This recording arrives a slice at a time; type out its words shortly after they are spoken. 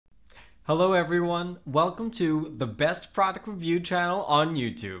Hello everyone, welcome to the best product review channel on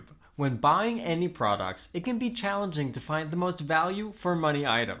YouTube. When buying any products, it can be challenging to find the most value for money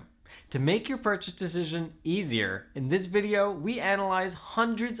item. To make your purchase decision easier, in this video we analyze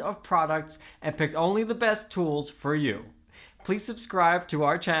hundreds of products and picked only the best tools for you. Please subscribe to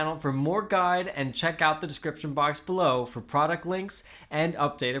our channel for more guide and check out the description box below for product links and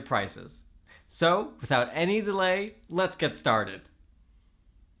updated prices. So, without any delay, let's get started.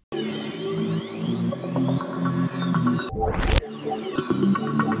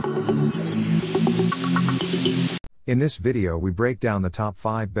 In this video we break down the top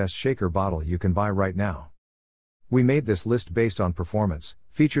 5 best shaker bottle you can buy right now. We made this list based on performance,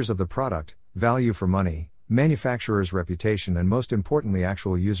 features of the product, value for money, manufacturer's reputation and most importantly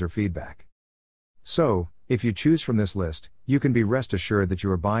actual user feedback. So, if you choose from this list, you can be rest assured that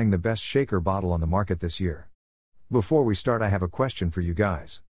you are buying the best shaker bottle on the market this year. Before we start, I have a question for you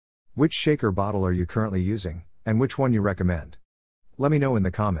guys. Which shaker bottle are you currently using, and which one you recommend? Let me know in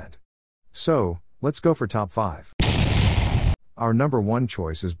the comment. So, let's go for top 5. Our number 1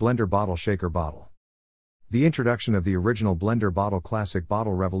 choice is Blender Bottle Shaker Bottle. The introduction of the original Blender Bottle Classic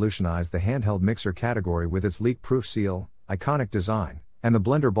bottle revolutionized the handheld mixer category with its leak-proof seal, iconic design, and the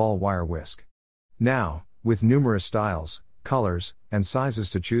Blender Ball wire whisk. Now, with numerous styles, colors, and sizes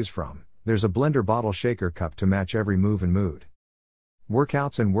to choose from, there's a Blender Bottle Shaker cup to match every move and mood.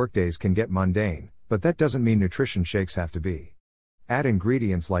 Workouts and workdays can get mundane, but that doesn't mean nutrition shakes have to be. Add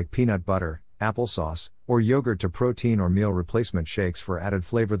ingredients like peanut butter, applesauce, or yogurt to protein or meal replacement shakes for added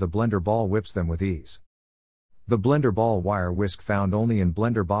flavor. The Blender Ball whips them with ease. The Blender Ball wire whisk, found only in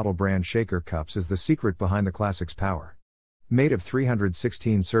Blender Bottle brand shaker cups, is the secret behind the Classic's power. Made of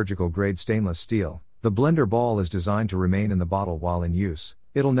 316 surgical grade stainless steel, the Blender Ball is designed to remain in the bottle while in use.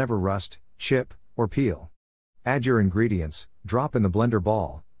 It'll never rust, chip, or peel. Add your ingredients, drop in the Blender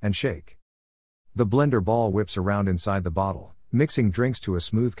Ball, and shake. The Blender Ball whips around inside the bottle, mixing drinks to a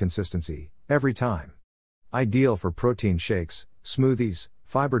smooth consistency every time. Ideal for protein shakes, smoothies,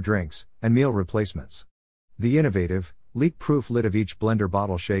 fiber drinks, and meal replacements. The innovative, leak-proof lid of each Blender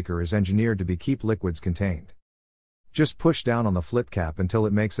Bottle shaker is engineered to keep liquids contained. Just push down on the flip cap until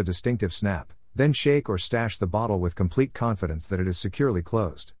it makes a distinctive snap, then shake or stash the bottle with complete confidence that it is securely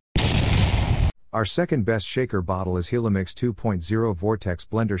closed. Our second best shaker bottle is Helomix 2.0 Vortex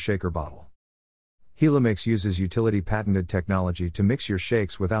Blender Shaker Bottle. Helomix uses utility patented technology to mix your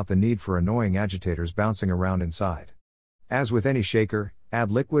shakes without the need for annoying agitators bouncing around inside. As with any shaker,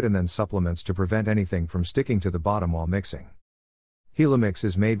 add liquid and then supplements to prevent anything from sticking to the bottom while mixing. Helomix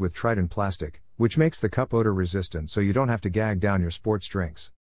is made with Trident plastic, which makes the cup odor resistant so you don't have to gag down your sports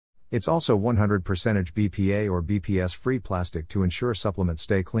drinks. It's also 100% BPA or BPS free plastic to ensure supplements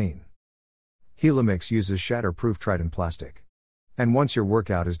stay clean. Helomix uses shatter-proof Trident plastic. And once your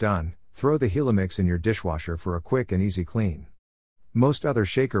workout is done, throw the Helomix in your dishwasher for a quick and easy clean. Most other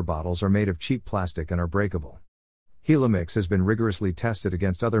shaker bottles are made of cheap plastic and are breakable. Helomix has been rigorously tested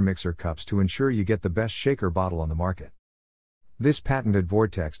against other mixer cups to ensure you get the best shaker bottle on the market. This patented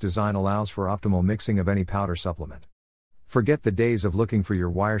vortex design allows for optimal mixing of any powder supplement. Forget the days of looking for your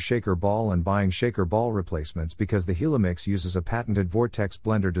wire shaker ball and buying shaker ball replacements, because the Helomix uses a patented vortex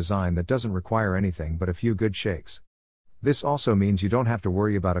blender design that doesn't require anything but a few good shakes. This also means you don't have to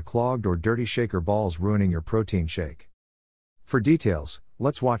worry about a clogged or dirty shaker balls ruining your protein shake. For details,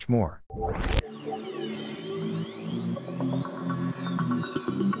 let's watch more.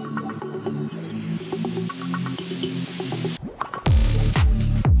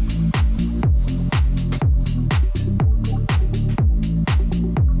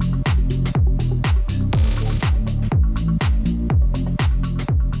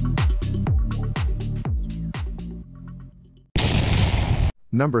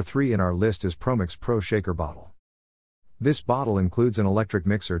 Number 3 in our list is Promix Pro Shaker Bottle. This bottle includes an electric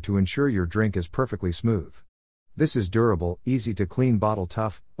mixer to ensure your drink is perfectly smooth. This is durable, easy to clean bottle,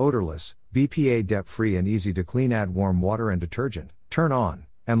 tough, odorless, BPA depth free and easy to clean. Add warm water and detergent, turn on,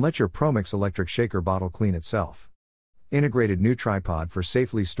 and let your Promix electric shaker bottle clean itself. Integrated new tripod for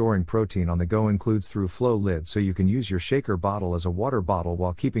safely storing protein on the go, includes through flow lid so you can use your shaker bottle as a water bottle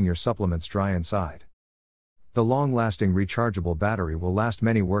while keeping your supplements dry inside. The long-lasting rechargeable battery will last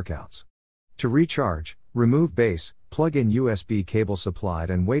many workouts. To recharge, remove base, plug in USB cable supplied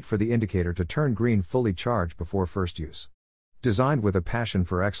and wait for the indicator to turn green. Fully charged before first use. Designed with a passion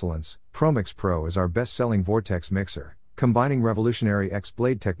for excellence, Promix Pro is our best-selling vortex mixer, combining revolutionary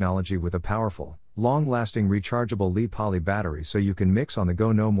X-Blade technology with a powerful, long-lasting rechargeable Li-Poly battery so you can mix on the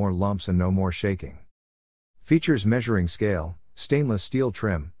go. No more lumps and no more shaking. Features measuring scale, stainless steel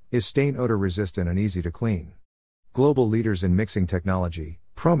trim, is stain odor resistant and easy to clean. Global leaders in mixing technology,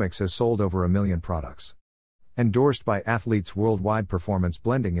 ProMix has sold over 1 million products. Endorsed by athletes worldwide, performance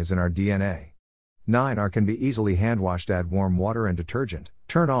blending is in our DNA. 9R can be easily hand washed. Add warm water and detergent,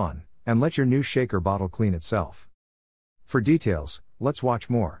 turn on, and let your new shaker bottle clean itself. For details, let's watch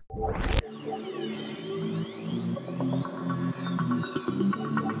more.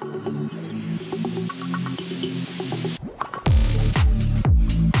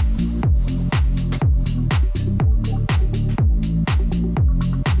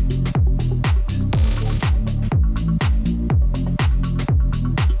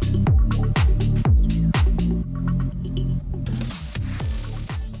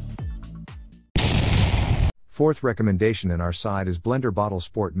 Fourth recommendation in our side is Blender Bottle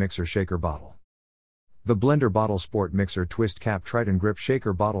Sport Mixer Shaker Bottle. The Blender Bottle Sport Mixer Twist Cap Triton Grip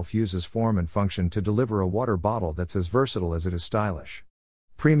Shaker Bottle fuses form and function to deliver a water bottle that's as versatile as it is stylish.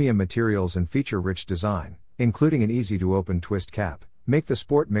 Premium materials and feature-rich design, including an easy-to-open twist cap, make the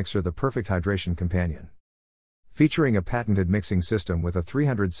Sport Mixer the perfect hydration companion. Featuring a patented mixing system with a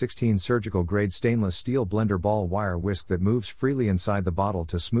 316 surgical-grade stainless steel blender ball wire whisk that moves freely inside the bottle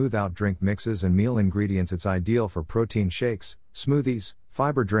to smooth out drink mixes and meal ingredients, it's ideal for protein shakes, smoothies,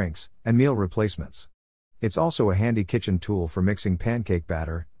 fiber drinks, and meal replacements. It's also a handy kitchen tool for mixing pancake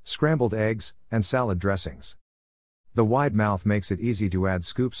batter, scrambled eggs, and salad dressings. The wide mouth makes it easy to add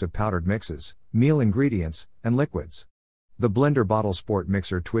scoops of powdered mixes, meal ingredients, and liquids. The Blender Bottle Sport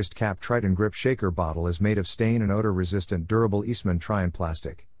Mixer Twist Cap Triton Grip Shaker Bottle is made of stain and odor-resistant durable Eastman Trion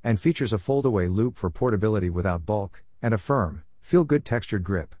plastic, and features a fold-away loop for portability without bulk, and a firm, feel-good textured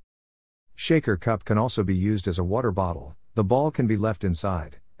grip. Shaker cup can also be used as a water bottle. The ball can be left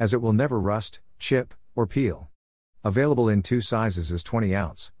inside, as it will never rust, chip, or peel. Available in 2 sizes is 20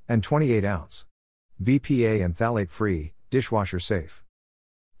 ounce, and 28 ounce. BPA and phthalate free, dishwasher safe.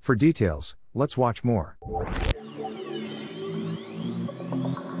 For details, let's watch more.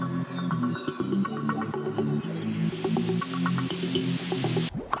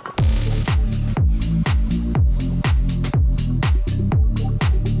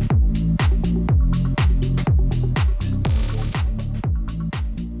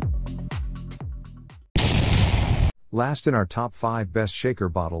 Last in our top 5 best shaker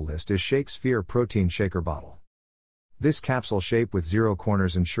bottle list is ShakeSphere Protein Shaker Bottle. This capsule shape with 0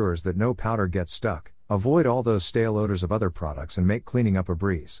 corners ensures that no powder gets stuck, avoid all those stale odors of other products, and make cleaning up a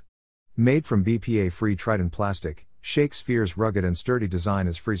breeze. Made from BPA-free Triton plastic, ShakeSphere's rugged and sturdy design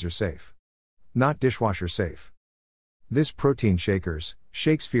is freezer safe. Not dishwasher safe. This protein shaker's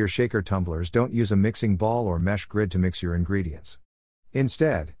ShakeSphere shaker tumblers don't use a mixing ball or mesh grid to mix your ingredients.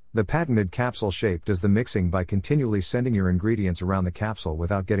 Instead, the patented capsule shape does the mixing by continually sending your ingredients around the capsule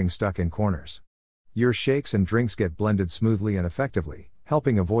without getting stuck in corners. Your shakes and drinks get blended smoothly and effectively,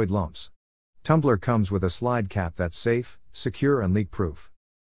 helping avoid lumps. Tumbler comes with a slide cap that's safe, secure, and leak-proof.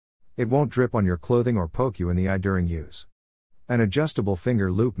 It won't drip on your clothing or poke you in the eye during use. An adjustable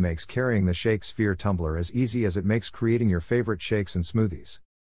finger loop makes carrying the ShakeSphere tumbler as easy as it makes creating your favorite shakes and smoothies.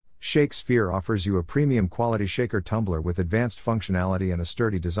 ShakeSphere offers you a premium quality shaker tumbler with advanced functionality and a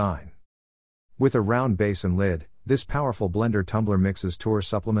sturdy design. With a round base and lid, this powerful blender tumbler mixes tour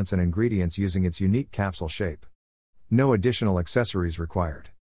supplements and ingredients using its unique capsule shape. No additional accessories required.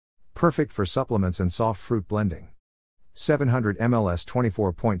 Perfect for supplements and soft fruit blending. 700 ml,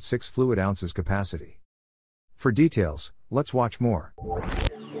 24.6 fluid ounces capacity. For details, let's watch more.